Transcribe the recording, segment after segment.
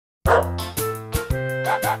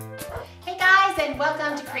Hey guys, and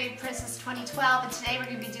welcome to Creative Princess 2012, and today we're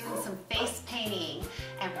going to be doing some face painting.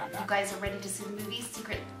 And you guys are ready to see the movie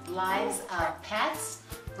Secret Lives of Pets.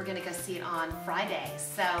 We're going to go see it on Friday,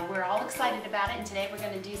 so we're all excited about it, and today we're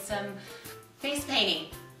going to do some face painting.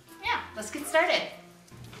 Yeah, let's get started.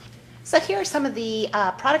 So here are some of the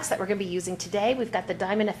products that we're going to be using today. We've got the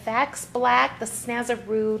Diamond FX Black, the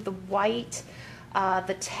Snazaroo, the White,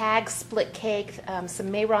 the Tag Split Cake,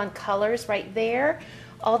 some Mayron colors right there.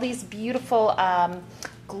 All these beautiful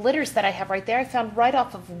glitters that I have right there I found right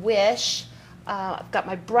off of Wish. I've got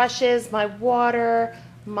my brushes, my water,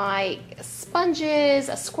 my sponges,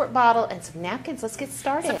 a squirt bottle, and some napkins. Let's get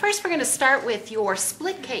started. So first we're going to start with your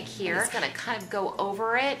split cake here. It's going to kind of go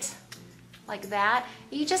over it like that.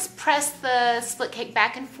 You just press the split cake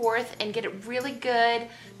back and forth and get it really good,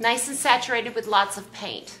 nice and saturated with lots of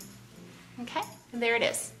paint. Okay, and there it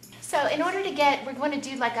is. So in order to get, we're going to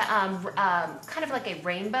do like a kind of like a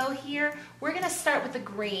rainbow here. We're going to start with the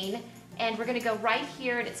green, and we're going to go right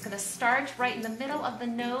here, and it's going to start right in the middle of the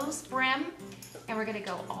nose brim, and we're going to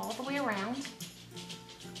go all the way around,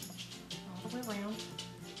 like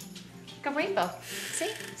a rainbow. See,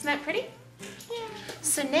 isn't that pretty? Yeah.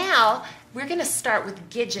 So now we're going to start with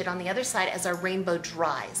Gidget on the other side as our rainbow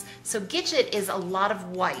dries. So Gidget is a lot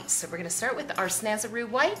of white, so we're going to start with our Snazaroo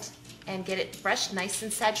white and get it brushed nice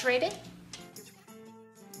and saturated.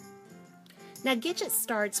 Now Gidget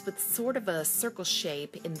starts with sort of a circle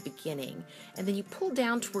shape in the beginning, and then you pull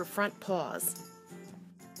down to her front paws.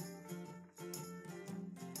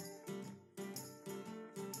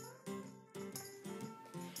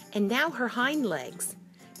 And now her hind legs.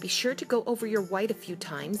 Be sure to go over your white a few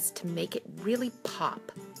times to make it really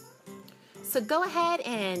pop. So go ahead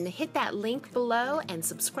and hit that link below and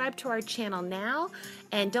subscribe to our channel now.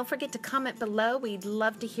 And don't forget to comment below. We'd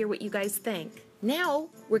love to hear what you guys think. Now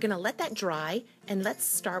we're going to let that dry, and let's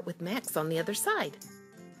start with Max on the other side.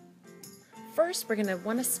 First, we're going to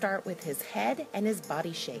want to start with his head and his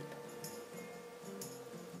body shape.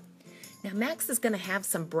 Now Max is going to have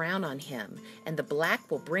some brown on him, and the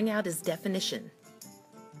black will bring out his definition.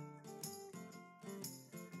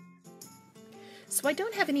 So I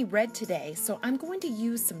don't have any red today, so I'm going to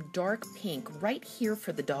use some dark pink right here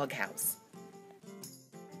for the doghouse.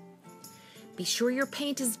 Be sure your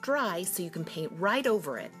paint is dry so you can paint right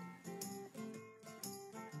over it.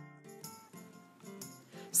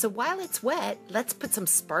 So while it's wet, let's put some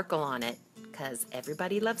sparkle on it, because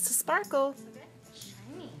everybody loves to sparkle.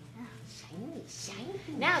 Shiny, shiny,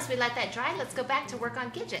 shiny. Now as we let that dry, let's go back to work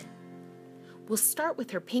on Gidget. We'll start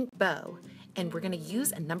with her pink bow, and we're going to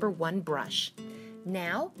use a #1 brush.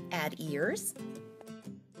 Now, add ears.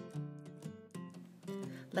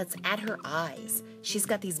 Let's add her eyes. She's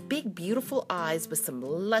got these big, beautiful eyes with some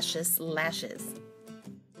luscious lashes.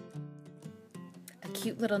 A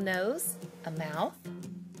cute little nose, a mouth.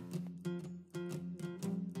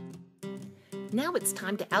 Now it's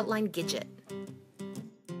time to outline Gidget.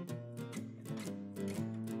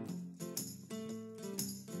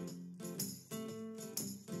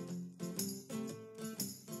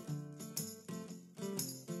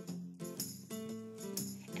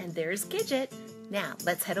 And there's Gidget. Now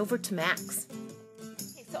let's head over to Max.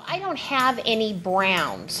 Okay, so I don't have any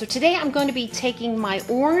brown. So today I'm going to be taking my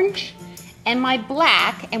orange and my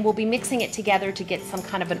black, and we'll be mixing it together to get some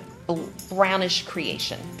kind of a brownish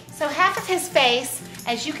creation. So half of his face,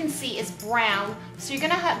 as you can see, is brown. So you're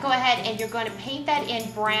going to go ahead and you're going to paint that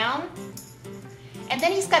in brown. And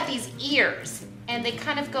then he's got these ears, and they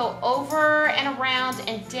kind of go over and around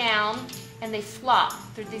and down, and they flop.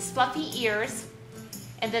 They're these fluffy ears.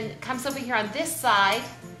 And then it comes over here on this side,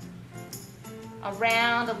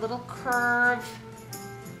 around a little curve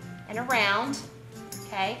and around,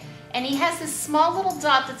 okay? And he has this small little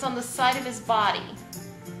dot that's on the side of his body,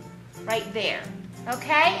 right there,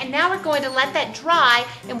 okay? And now we're going to let that dry,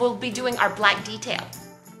 and we'll be doing our black detail.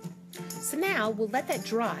 So now we'll let that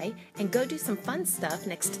dry and go do some fun stuff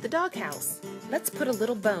next to the doghouse. Let's put a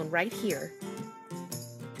little bone right here.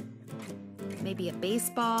 Maybe a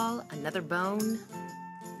baseball, another bone.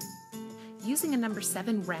 Using a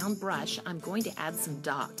 #7 round brush, I'm going to add some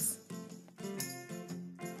dots.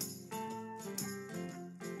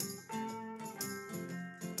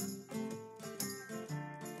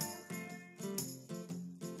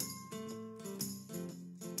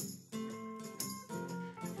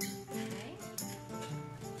 Okay.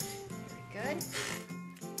 Very good.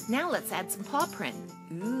 Now let's add some paw print.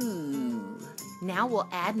 Ooh. Now we'll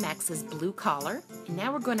add Max's blue collar, and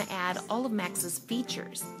now we're going to add all of Max's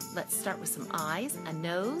features. Let's start with some eyes, a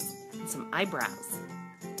nose, and some eyebrows.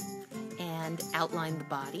 And outline the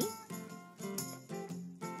body.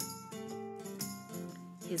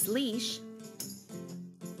 his leash,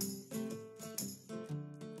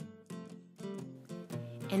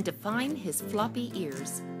 and define his floppy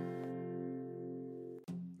ears.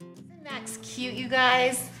 Isn't Max cute, you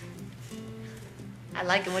guys? I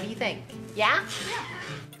like him. What do you think? Yeah? Yeah.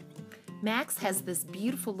 Max has this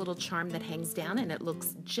beautiful little charm that hangs down and it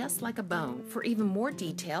looks just like a bone. For even more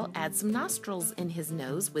detail, add some nostrils in his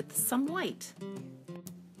nose with some white.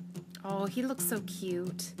 Oh, he looks so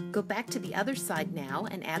cute. Go back to the other side now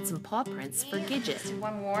and add some paw prints for Gidget. Let's do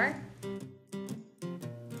one more.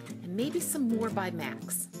 And maybe some more by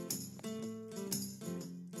Max.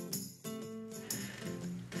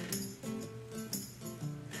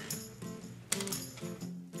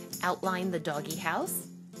 Outline the doggy house.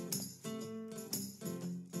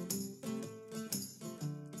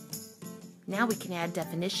 Now we can add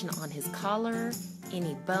definition on his collar,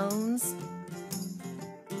 any bones,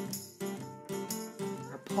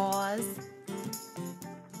 or paws.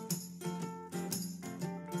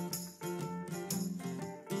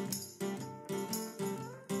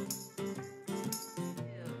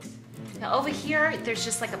 Now over here, there's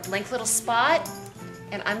just like a blank little spot,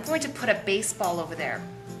 and I'm going to put a baseball over there.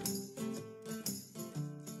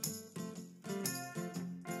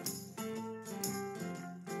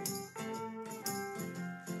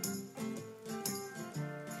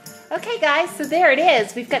 Okay guys, so there it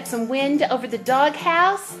is. We've got some wind over the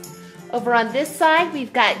doghouse. Over on this side,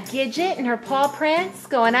 we've got Gidget and her paw prints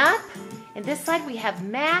going up. And this side we have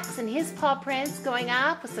Max and his paw prints going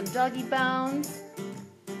up with some doggy bones.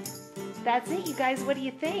 That's it, you guys. What do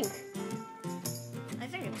you think? I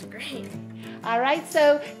think it's great. All right,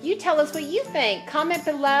 so you tell us what you think. Comment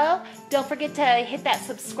below. Don't forget to hit that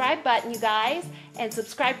subscribe button, you guys, and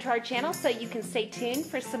subscribe to our channel so you can stay tuned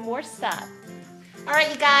for some more stuff. All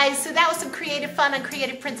right, you guys, so that was some creative fun on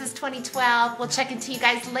Creative Princess 2012. We'll check into you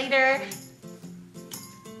guys later.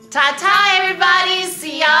 Ta-ta!